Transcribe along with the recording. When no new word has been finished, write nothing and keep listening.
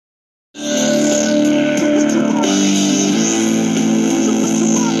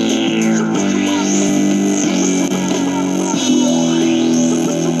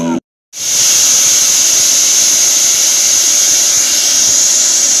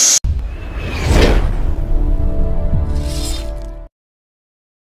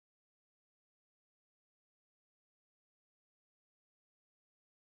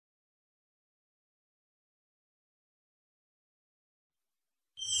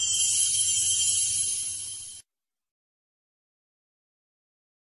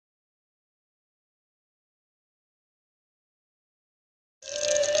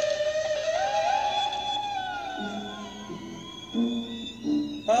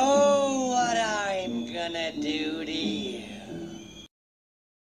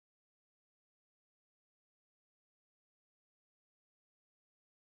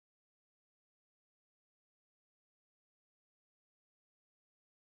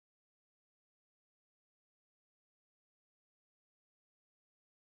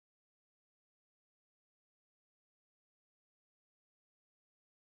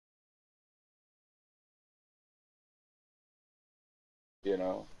You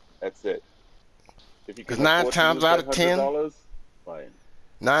know, that's it. If you Because can 9 afford to times lose out that of 10, $100, fine.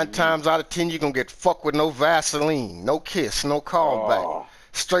 9 times out of 10, you're going to get fucked with no Vaseline, no kiss, no callback. Oh.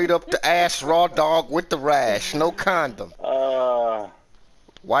 Straight up the ass, raw dog with the rash, no condom.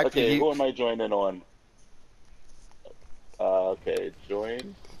 Wipe Okay, your... who am I joining on? Okay,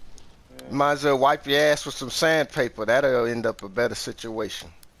 join. Might as well wipe your ass with some sandpaper. That'll end up a better situation.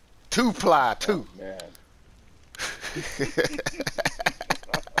 2-ply, too. Oh, man.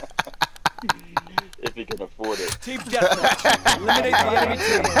 If you can afford it. Team deathmatch. Eliminate the enemy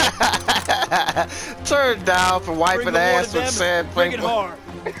team. Turn down for wiping ass with sandpaper. Bring it hard.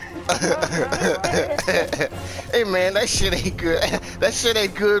 Hey man, that shit ain't good. That shit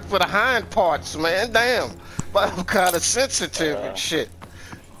ain't good for the hind parts, man. Damn. But I'm kind of sensitive and shit.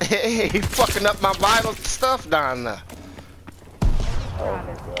 Hey, he fucking up my vital stuff down there. Oh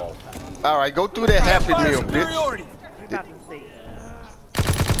my god. Alright, go through that Happy Meal, bitch.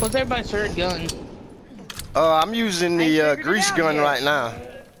 What's everybody's favorite gun? I'm using the grease gun right now.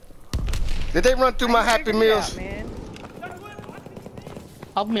 Did they run through my Happy Meals?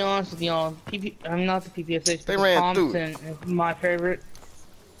 I'll be honest with y'all. I'm not the PPSH. They ran Thompson through. is my favorite.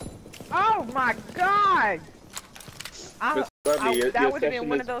 Oh my god! That would have been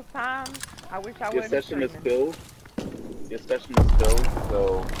one is, of those times. I wish I would your have. session is filled. Your session is filled,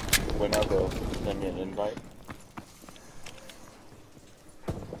 so whenever, send me an invite.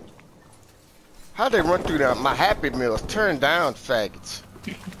 How'd they run through my Happy Meals? Turn down, faggots.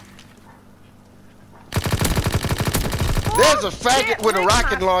 There's a faggot with a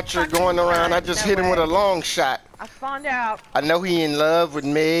rocket launcher going around. I just hit him with a long shot. I spawned out. I know he in love with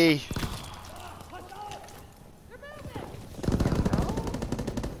me.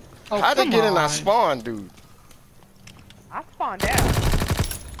 Oh, How'd they get in our on. spawn, dude? I spawned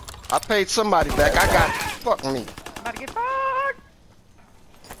out. I paid somebody back. I got... Fuck me. I'm about to get fucked.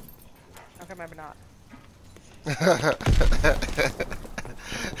 Okay, maybe not.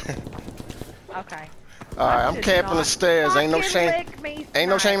 Okay. Alright, I'm camping the stairs. Ain't no shame. Ain't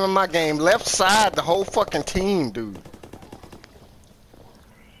no shame in my game. Left side, the whole fucking team, dude.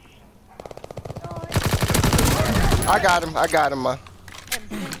 I got him, man.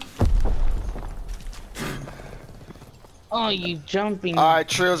 Oh, you jumping. Alright,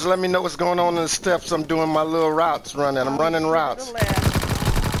 Trills, let me know what's going on in the steps. I'm doing my little routes running. I'm running routes.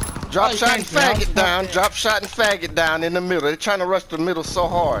 Drop shot and faggot down. Drop shot and faggot down in the middle. They're trying to rush the middle so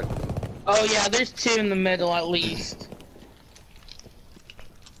hard. Oh yeah, there's 2 in the middle at least.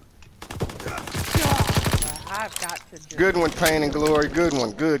 I've got to do Good one, Pain and Glory. Good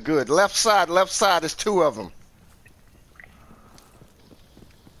one. Good, good. Left side, there's 2 of them.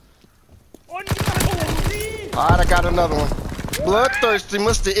 Alright, I got another one. Bloodthirsty,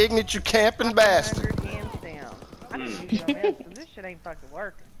 Mr. Ignorant, you camping bastard. I need to use my meds, 'cause this shit ain't fucking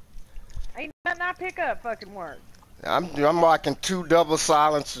working. Ain't nothing I pick up fucking works. I'm rocking 2 double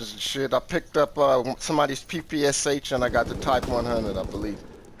silencers and shit. I picked up somebody's PPSH and I got the Type 100, I believe.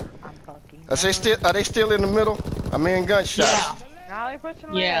 I'm fucking. Are they still in the middle? I'm in gunshots. Yeah. Now they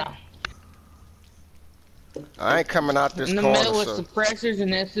pushing Yeah. I ain't coming out this In the corner. middle with So. suppressors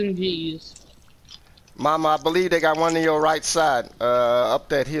and SMGs. Mama, I believe they got one on your right side, up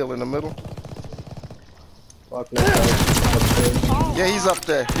that hill in the middle. Yeah, he's up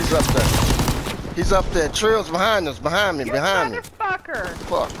there. He's up there. He's up there. Trail's behind us. Behind me. Behind me. Motherfucker!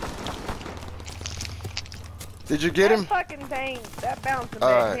 Fuck. Did you get him? That fucking thing. That bouncing back.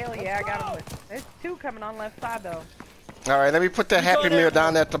 Alright. Hell yeah, I got him. There's 2 coming on left side though. Alright, let me put that Happy Meal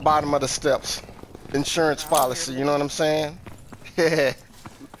down at the bottom of the steps. Insurance policy, you know what I'm saying? Yeah.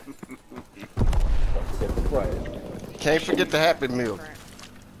 Can't forget the Happy Meal.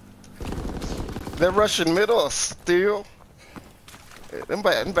 They're rushing middle or still. Them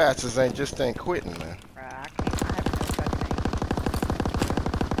bastards ain't quitting, man.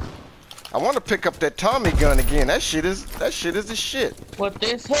 I want to pick up that Tommy gun again. That shit is the shit. What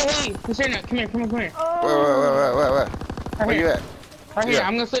this? Hey, come here, come here. Wait. Where you at? Right here,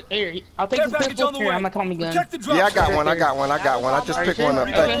 I'm gonna sit here. I'll take the pistol here. I'm gonna Tommy gun. Yeah, I got one. I just picked one up.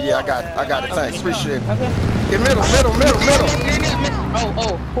 Thank you. Yeah, I got it. Thanks. Appreciate it. Get middle.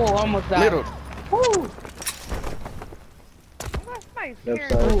 Oh, cool. Almost died. Middle. Woo.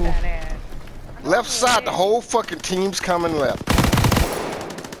 Left side, the whole fucking team's coming left.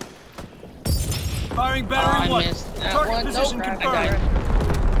 Firing battery 1. Missed that Target one. position Nope, confirmed.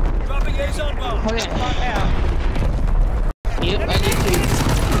 Dropping A's on bomb. Okay. Yep, I did too.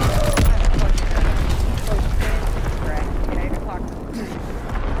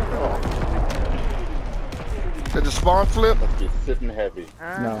 Did the spawn flip? Must be sitting heavy.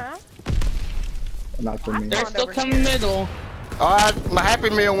 No. Not for me. They're still coming middle. Alright, my Happy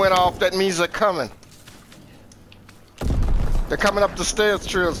Meal went off. That means they're coming. They're coming up the stairs,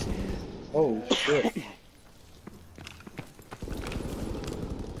 Trills. Oh, shit.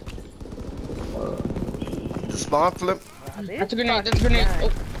 The spawn flip. That's a grenade, that's a grenade.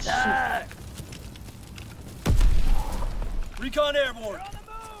 Oh, Recon airborne.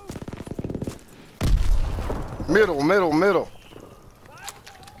 Middle.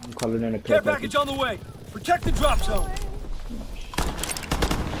 I'm calling in a Care package on the way. Protect the drop zone.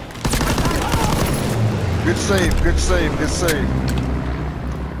 Good save.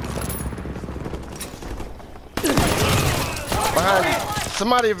 Behind you.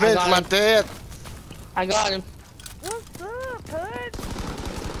 Somebody avenge my dad. I got him. What's up, Hood?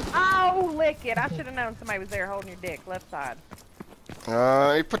 Oh, lick it. I should have known somebody was there holding your dick. Left side.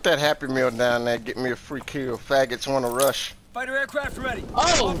 You put that Happy Meal down there. Get me a free kill. Faggots want to rush. Fighter aircraft ready.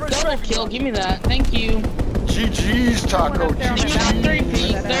 Oh, double kill. Give me that. Thank you. GG's, Taco. Give me that 3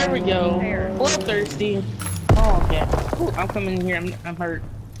 piece. There we go. Bloodthirsty. Oh, okay. Ooh, I'm coming in here. I'm hurt.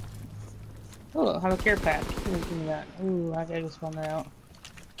 Oh, I have a care pack. Ooh, give me that. Ooh, I gotta go spawn that out.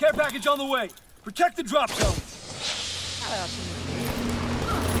 Care package on the way. Protect the drop zone.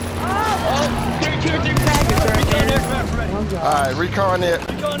 Oh, 2 or 3 packets right Recon there. aircraft ready. Alright, recon it.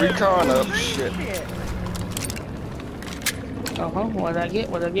 Recon up. Shit. What'd I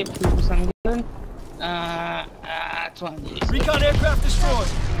get? 2 something good? 20. Recon aircraft destroyed.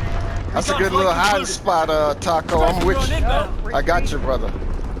 That's a good little hiding spot, Taco. I'm with you. I got you, brother.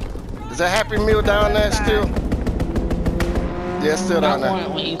 Is that Happy Meal down there still? Yeah, it's still down Not one at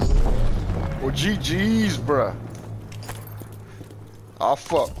there. least. Well, GG's, bruh. Oh,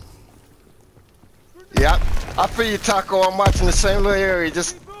 fuck. Yeah, I feel you, Taco. I'm watching the same little area.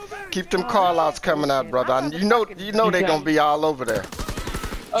 Just keep them call-outs coming out, brother. You know they're gonna be all over there.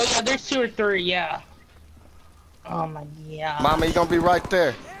 Oh yeah, there's 2 or 3, yeah. Oh my god. Mama, you gonna be right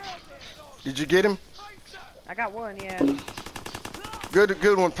there. Did you get him? I got one, yeah.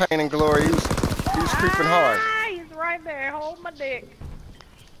 Good one, Pain and Glory. He was creeping hard. Ah, he's right there. Hold my dick.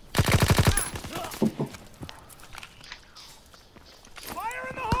 Fire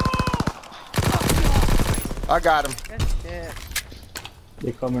in the hole. I got him. Good shit.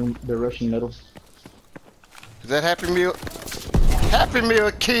 They're rushing middle. Is that Happy Meal? Happy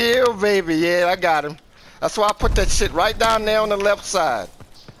Meal kill, baby. Yeah, I got him. That's why I put that shit right down there on the left side.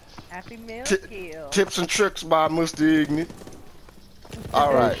 Happy Meal kill. Tips and tricks by Mr. Igni.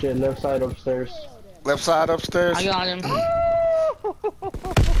 All right. Shit, left side upstairs. Left side upstairs. I got him.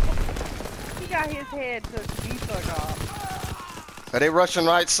 He got his head took fuck off. Are they rushing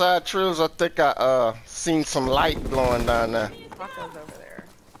right side, Trills? I think I seen some light glowing down there. Taco's over there.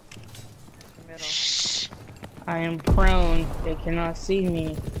 Middle. I am prone. They cannot see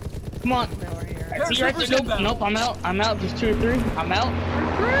me. Come on. Middle here. I see you right there. Nope, I'm out. There's 2 or 3. I'm out.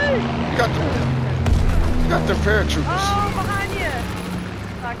 You got the paratroopers. Oh, behind you.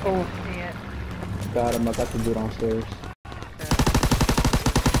 I can't see it. Got him. I got the dude downstairs.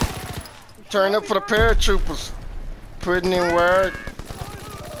 Turn up for the paratroopers. Putting in word.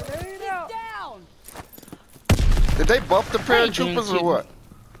 Did they buff the paratroopers or what?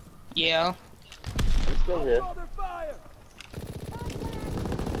 Yeah. He's still here.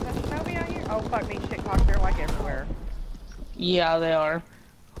 Shounobi out here? Oh, fuck me. Shitcocks, they're like everywhere. Yeah, they are.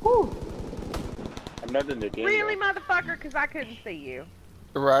 Whew. I'm not in the game. Really, motherfucker? Because I couldn't see you.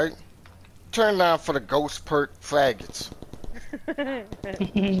 Right. Turn down for the ghost perk faggots.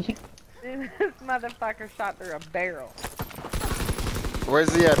 This motherfucker shot through a barrel.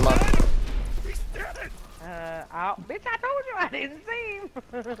 Where's he at, man? Bitch, I told you I didn't see him.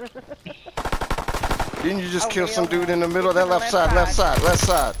 Didn't you just Oh, kill some hell dude no. in the middle? That left side.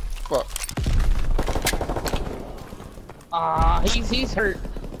 Fuck. He's hurt.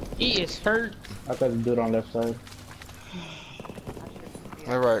 He is hurt. I got the dude on left side.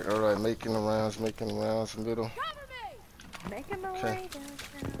 All right. Making the rounds, middle. Making my Okay. way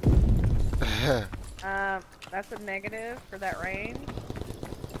down. That's a negative for that range.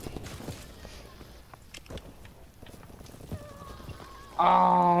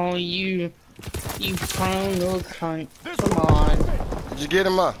 Oh, you prone little cunt. Come on. Did you get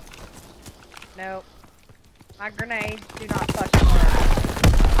him up? Nope. My grenades do not fucking work.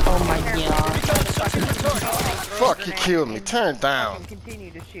 Oh my god. Fuck, he killed me. Turn down. Continue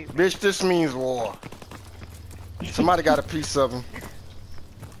to shoot. Bitch, this means war. Somebody got a piece of him.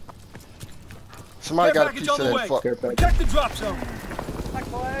 Somebody got a piece of that fuck. Protect the drop zone. Fuck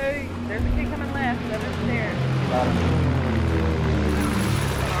boy. There's a kid coming left. Over the stairs. Got him.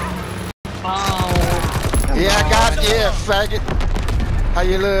 Oh. Yeah, I got it. Yeah, faggot. How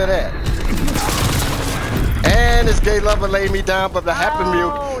you love that? And this gay lover laid me down, but the Happy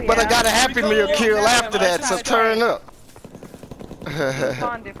Meal, but I yeah. got a Happy Meal kill after that, so turn up.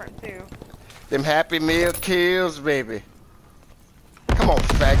 Spawn different too. Them Happy Meal kills, baby. Come on,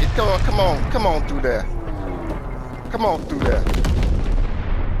 faggot. Come on, come on, come on through there. Come on through there.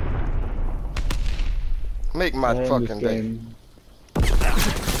 Make my fucking day.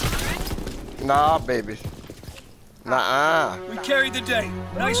 Nah, baby. Nah. We carried the day.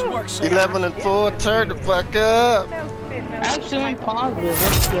 Nice work, sir. 11 and 4, turn the fuck up. No spit, no Actually, I'm positive.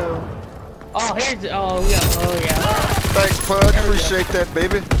 Let's go. Oh, here's. Oh, yeah. Oh, yeah. Thanks, Pudge. Appreciate that,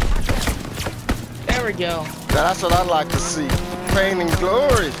 baby. There we go. Now, that's what I like to see. Pain and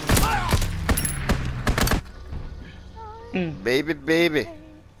glory. Baby, baby.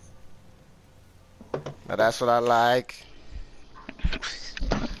 Now, that's what I like.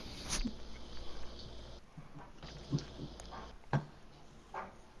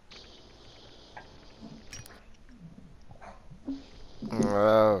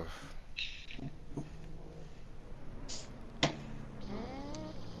 Oh.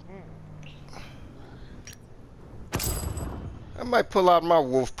 I might pull out my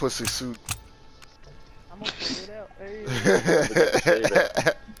wolf pussy suit. I'm gonna pull it out.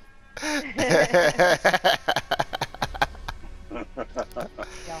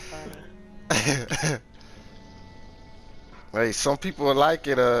 Y'all funny. Hey, some people like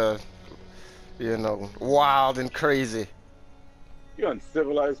it, you know, wild and crazy. You're an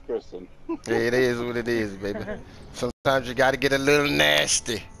uncivilized person. Yeah, it is what it is, baby. Sometimes you gotta get a little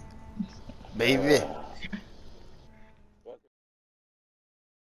nasty, baby.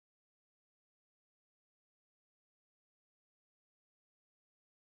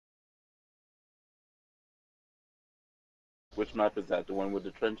 Which map is that? The one with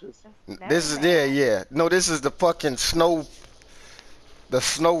the trenches? This is yeah. No, this is the fucking snow,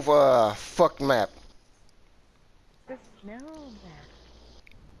 fuck map. The snow map.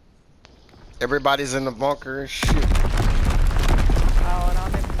 Everybody's in the bunker and shit. Oh, and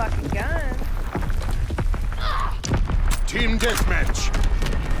on them fucking guns. Team deathmatch.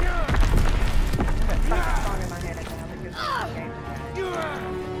 That fucking song in my head now because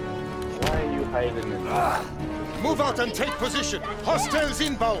Why are you hiding in there? Move out and take position. Hostiles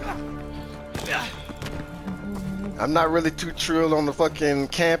inbound. I'm not really too thrilled on the fucking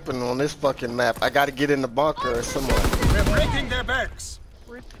camping on this fucking map. I gotta get in the bunker or somewhere. We're breaking their backs.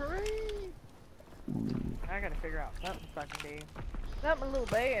 retreat. I gotta figure out something fucking do. Something a little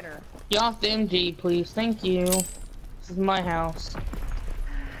better. Get off the MG, please. Thank you. This is my house.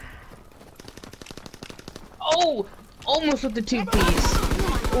 Oh! Almost with the two-piece.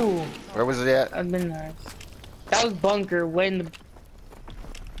 Ooh. Where was it at? That'd been nice. That was bunker, way in the...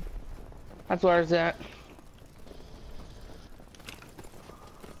 That's where I was at.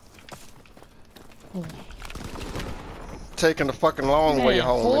 Taking the fucking long way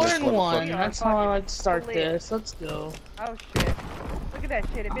home. 4 in this and 1. motherfucker. That's how I like to start this. Let's go. Oh shit. Look at that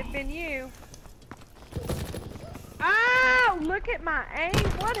shit. If it'd been you. Oh, look at my aim.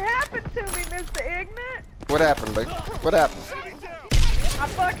 What happened to me, Mr. Ignorant? What happened, baby? What happened? I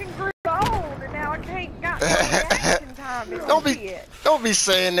fucking grew old and now I can't got no reaction time. Don't be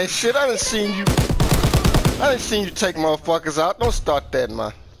saying that shit. I done seen you take motherfuckers out. Don't start that,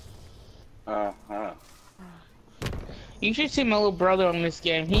 man. You should see my little brother on this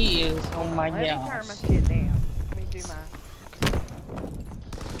game. He is, oh my Let me turn gosh. my shit down. Let me do my...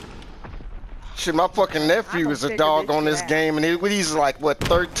 Shit, my fucking nephew is a dog on this game, and he's like, what,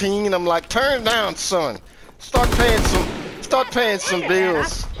 13? I'm like, turn down, son. Start paying some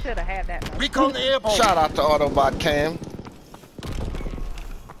bills. I should have had that. Recon airborne. Shout out to Autobot Cam.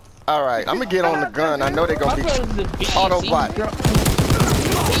 All right, I'm gonna get on the gun. I know they're gonna My be brother's a beast. Autobot.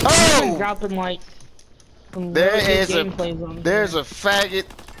 He's been Oh! dropping like some There really is good gameplays on there's here. a faggot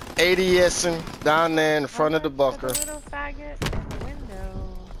ADSing down there in front of the bunker. Little faggot in the window.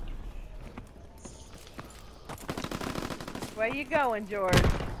 Where you going, George?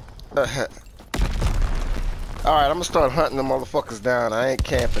 Alright, I'm gonna start hunting the motherfuckers down. I ain't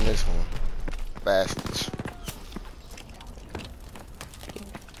camping this one. Bastards.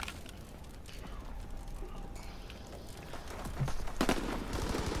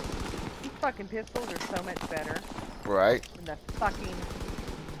 These fucking pistols are so much better Right? than the fucking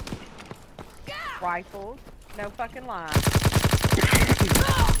rifles. No fucking lie.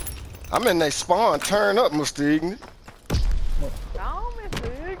 I'm in they spawn. Turn up, Mr. Ignorant. Oh, Mr.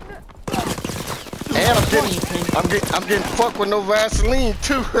 Ignorant. And I'm getting fucked with no Vaseline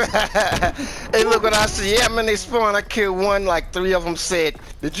too. Hey, look what I see. Yeah, I'm in they spawn. I killed one. Like 3 of them said,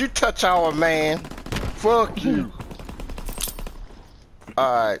 "Did you touch our man?" Fuck you.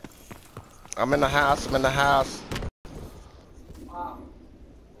 All right. I'm in the house. I'm in the house.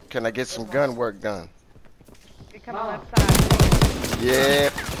 Can I get some gun work done? You come left side. Yeah.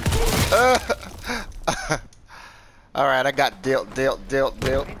 All right, I got dealt. Ain't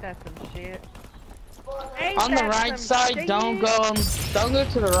that some shit? On the right side, don't go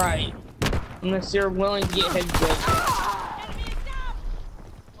to the right unless you're willing to get head glitched.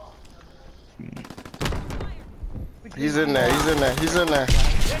 He's in there. He's in there. He's in there.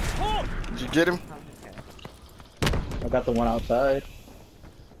 Did you get him? I got the one outside.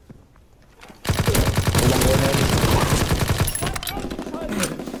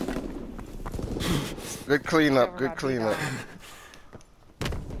 Good cleanup. Good cleanup.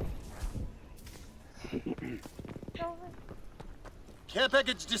 Care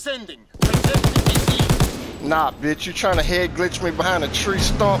package descending. Protect the PC. Nah, bitch. You trying to head glitch me behind a tree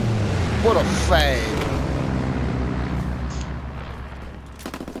stump? What a fag.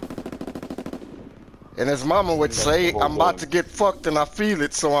 And his mama would say, I'm about to get fucked and I feel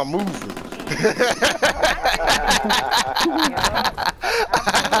it, so I'm moving.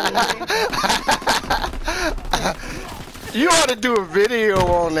 You ought to do a video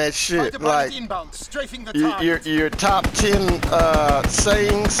on that shit, like inbound, strafing the your top 10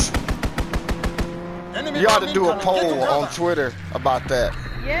 sayings. You ought to do a poll on Twitter about that.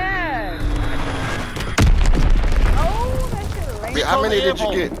 Yes. Oh, that shit lame. How many did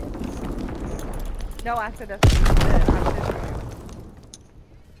you get? No, I said that's what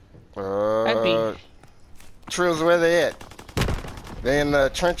you said. Trills, where they at? They in the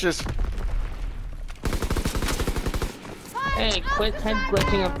trenches? Hey, quit head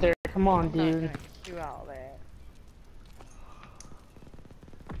glitching up there. Come on, dude. Do all that.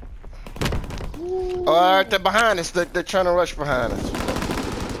 Alright, they're behind us. They're trying to rush behind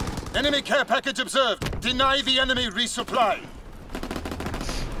us. Enemy care package observed. Deny the enemy resupply.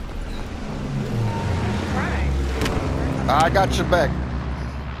 I got your back.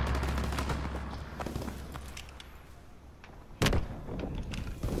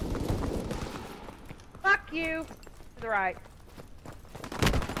 Fuck you. To the right.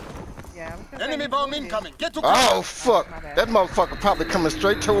 Yeah. Enemy bomb incoming. Get to Oh fuck! That motherfucker probably coming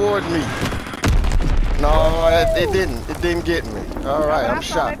straight towards me. No, it didn't. It didn't get me. All right, I'm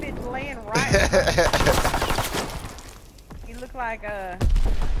shot. That bitch laying right. He looked like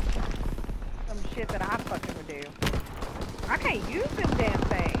some shit that I fucking would do. I can't use them damn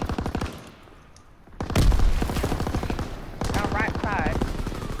things. On right side.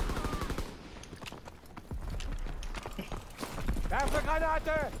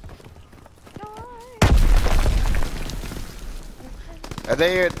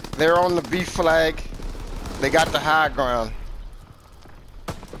 They're on the B flag. They got the high ground.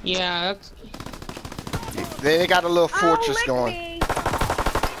 Yeah, that's... They got a little fortress going. Me.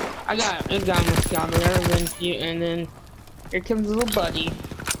 I got MsGodlyLocks and then here comes little buddy.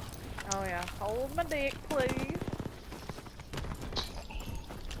 Oh yeah, hold my dick, please.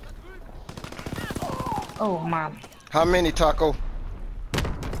 Oh man. How many, Taco?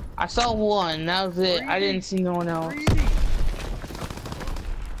 I saw one, that was it. I didn't see no one else.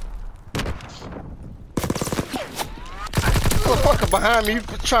 Motherfucker behind me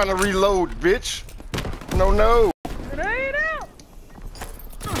trying to reload, bitch. No. Grenade out.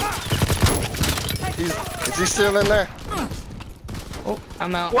 Is he still in there? Oh,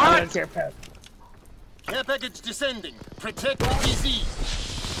 I'm out. What? I got a care pack. Care package descending. Protect the PC.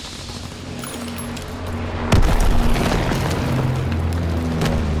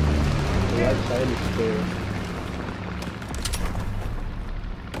 The right side is clear.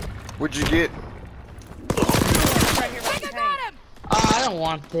 What'd you get? Right here, right behind. Oh, I don't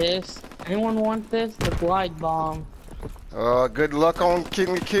want this. Anyone want this? The glide bomb. Good luck on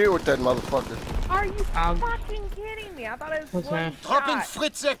getting me killed with that motherfucker. Are you fucking kidding me? I thought it was one Dropping shot.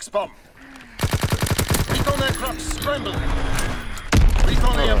 Fritz X-bomb. Recon aircraft scrambled.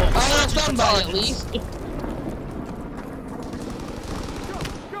 Recon airborne. Oh, somebody at least.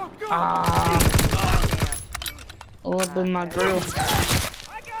 All up in my grill.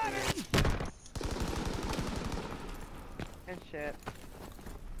 I got it. And shit.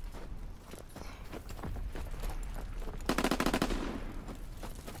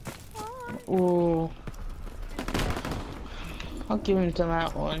 Ooh. I'll give him to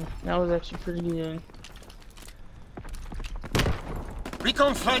that one. That was actually pretty good.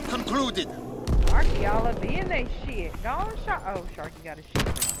 Recon flight concluded. Sharky, all up in that shit. Go on, Shark. Oh, Sharky got a shit.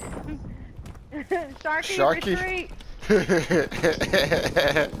 Sharky, retreat.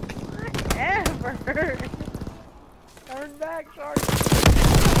 Whatever. Turn back, Sharky.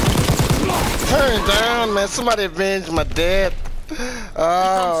 Turn down, man. Somebody avenged my dad.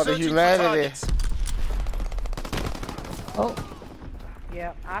 Oh, the Searching for humanity. targets. Oh.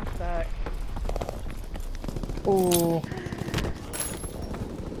 Yep, I suck. Ooh.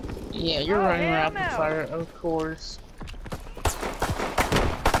 Yeah, you're Oh, running hell rapid no. fire, of course.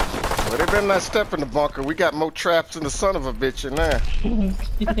 Well, they better not step in the bunker. We got more traps than the son of a bitch in there.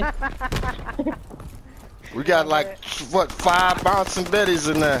 We got like, what, 5 bouncing betties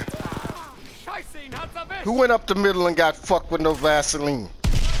in there. Who went up the middle and got fucked with no Vaseline?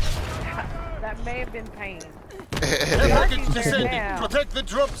 That may have been pain. Care package He's there descending. now. Protect the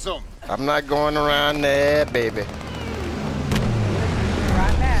drop zone. I'm not going around there, baby. Right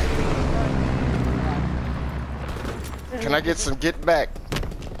back. Can I get some get back?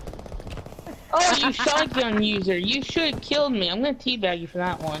 Oh, you shotgun user. You should have killed me. I'm gonna teabag you for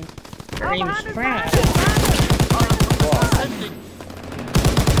that one. Your Oh, name is behind us, trash. behind us. Descending.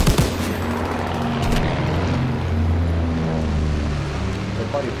 They're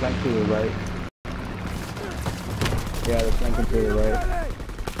probably flanked to the right. Yeah, they're flanking to the right.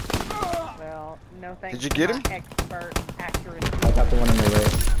 Well, no thanks. Did you get to him? my Expert accuracy. I got the one on the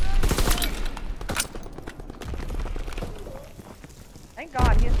right. Thank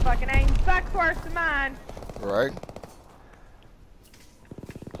God his fucking aim sucks worse than mine. Right?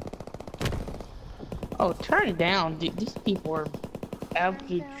 Oh, turn down, dude. These people are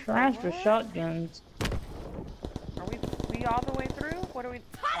absolute trash for shotguns. Are we all the way through? What are we?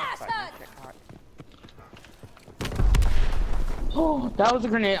 Oh, fucking shit, God. Oh, that was a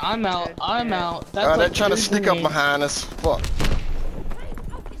grenade. I'm out. I'm out. That's Oh, they're like trying to 3 sneak up grenades. behind us. Fuck.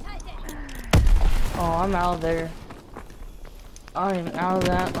 Oh, I'm out of there. I am out of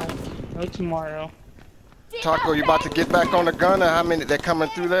that like no tomorrow. Taco, you about to get back on the gun, or how many they're coming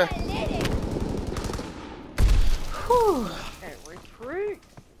through there? Whew. Okay, recruit.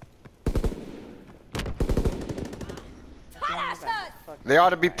 They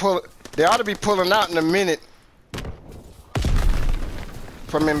ought to be pulling out in a minute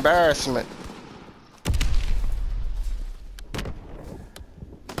from embarrassment.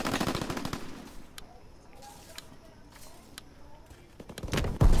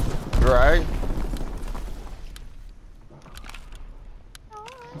 Right?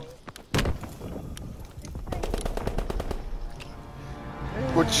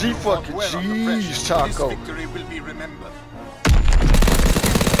 Well, G fucking Well, under pressure. G's, Taco. This victory will be remembered.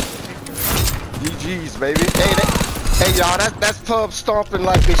 GG's, baby. Hey, y'all, that's pub stomping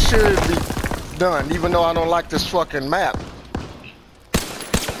like it should be done, even though I don't like this fucking map.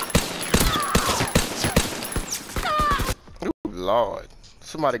 Ooh, Lord.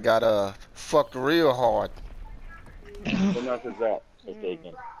 Somebody got fucked real hard. What enough is that?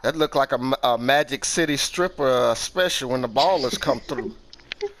 Mistaken. That looked like a Magic City stripper special when the ballers come through.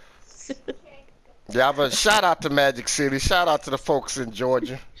 Yeah, but shout out to Magic City. Shout out to the folks in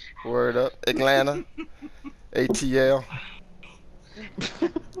Georgia. Word up. Atlanta. ATL.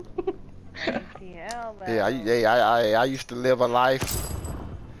 ATL, Yeah, I used to live a life.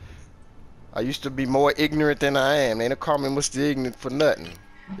 I used to be more ignorant than I am. They don't call me Mr. Ignorant for nothing.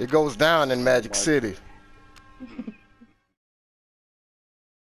 It goes down in Magic City.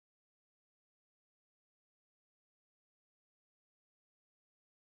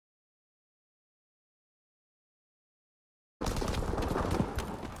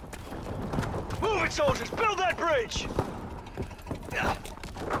 Move it, soldiers! Build that bridge!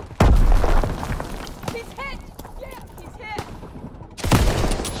 He's hit! Yeah, he's hit!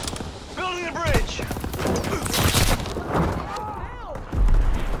 Building the bridge!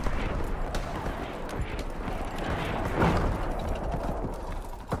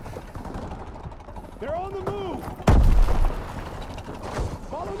 They're on the move!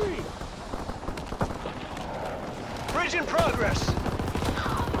 Follow me! Bridge in progress!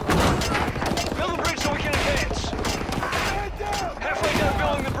 Build the bridge so we can advance! Halfway done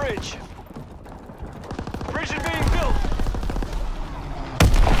building the bridge! Bridge is being built!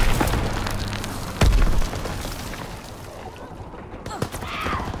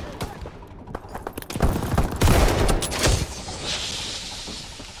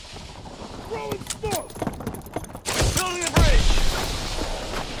 Building the bridge!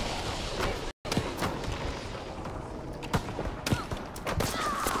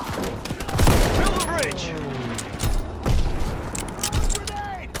 Build the bridge!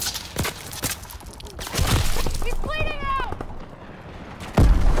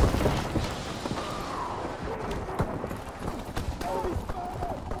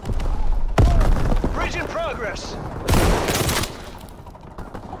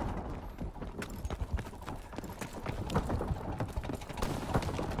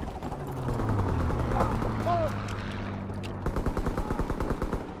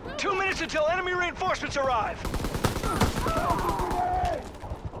 minutes until enemy reinforcements arrive.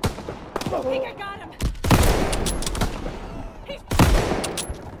 I think I got him.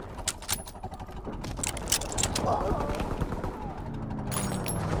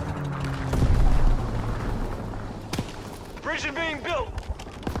 Bridge is being built.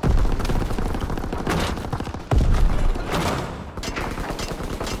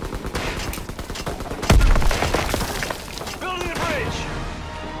 Building the bridge.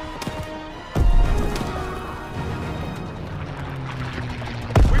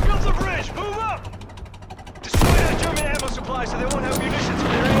 We built the bridge. Move up. Destroy that German ammo supply so they won't have munitions for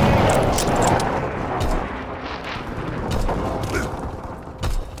their guns.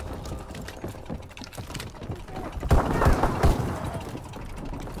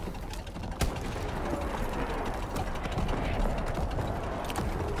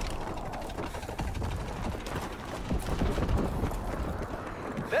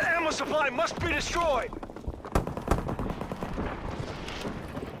 That ammo supply must be destroyed!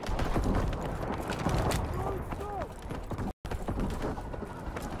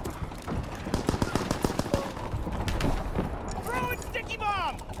 Throwing sticky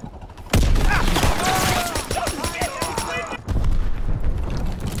bomb!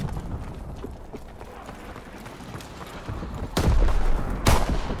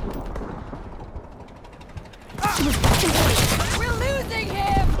 We're losing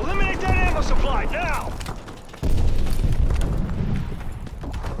him! Eliminate that ammo supply, now!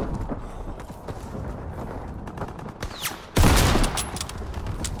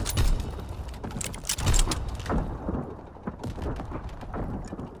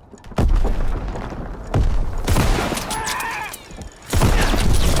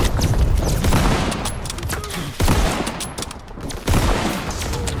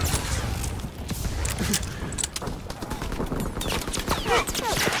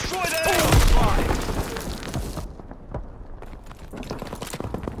 Destroy that ammo supply!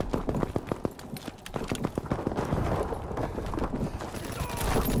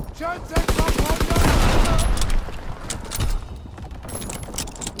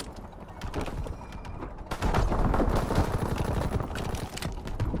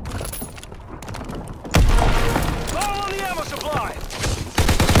 Follow on the ammo supply!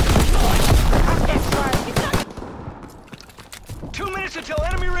 2 minutes until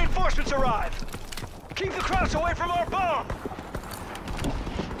enemy reinforcements arrive! Keep the Krauts away from our bomb!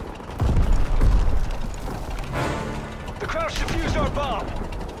 The Krauts defused our bomb!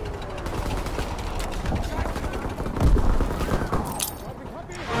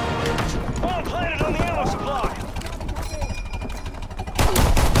 Bomb planted on the ammo supply!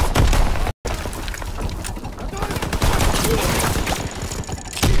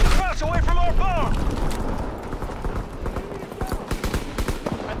 Keep the Krauts away from our bomb!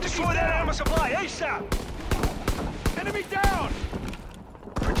 Destroy that ammo supply, ASAP! Enemy down!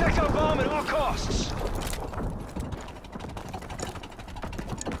 Protect our bomb at all costs!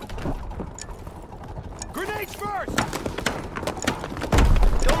 Grenades first!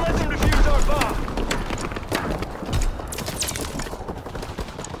 Don't let them defuse our bomb!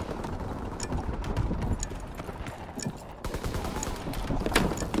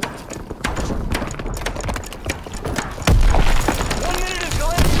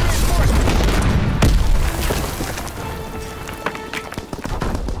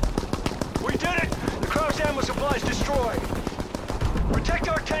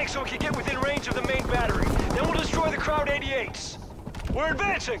 So we can get within range of the main battery. Then we'll destroy the Kraut 88s. We're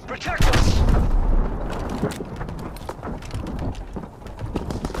advancing! Protect us!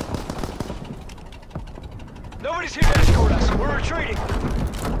 Nobody's here to escort us. We're retreating.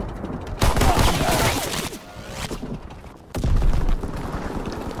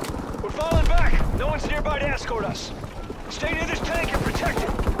 We're falling back. No one's nearby to escort us. Stay near this tank and protect it.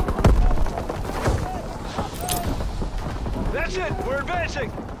 That's it. We're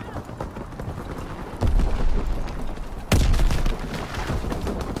advancing.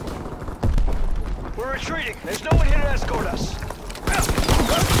 We're retreating. There's no one here to escort us.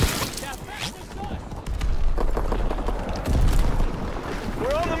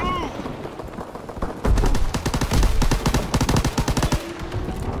 We're on the move.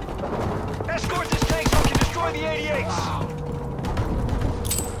 Escort this tank so we can destroy the 88s.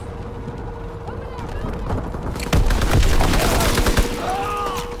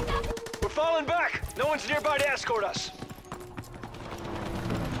 We're falling back. No one's nearby to escort us.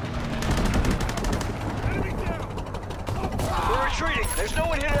 We're retreating. There's no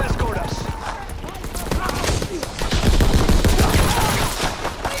one here to escort us.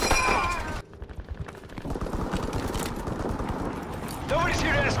 Nobody's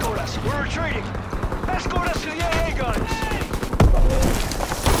here to escort us. We're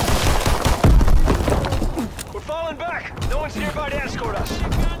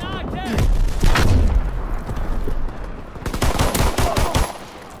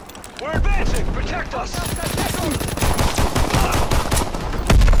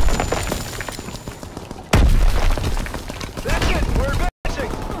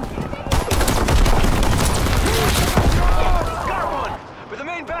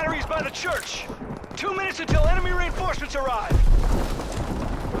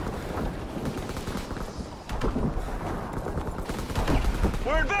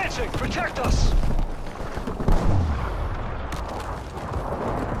advancing! Protect us!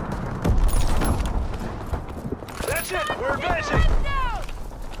 That's it! We're advancing!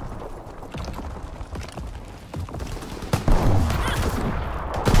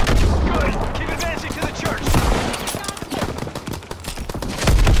 Good! Keep advancing to the church!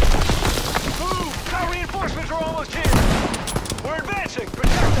 Move! Our reinforcements are almost here! We're advancing!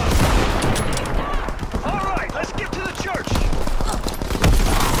 Protect us! Alright, let's get to the church!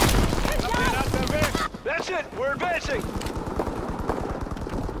 That's it! We're advancing!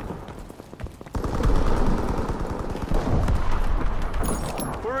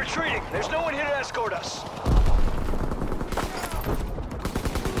 We're retreating. There's no one here to escort us.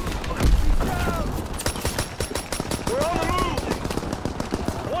 We're on the move!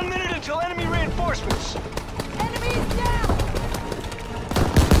 1 minute until enemy reinforcements. Enemies down!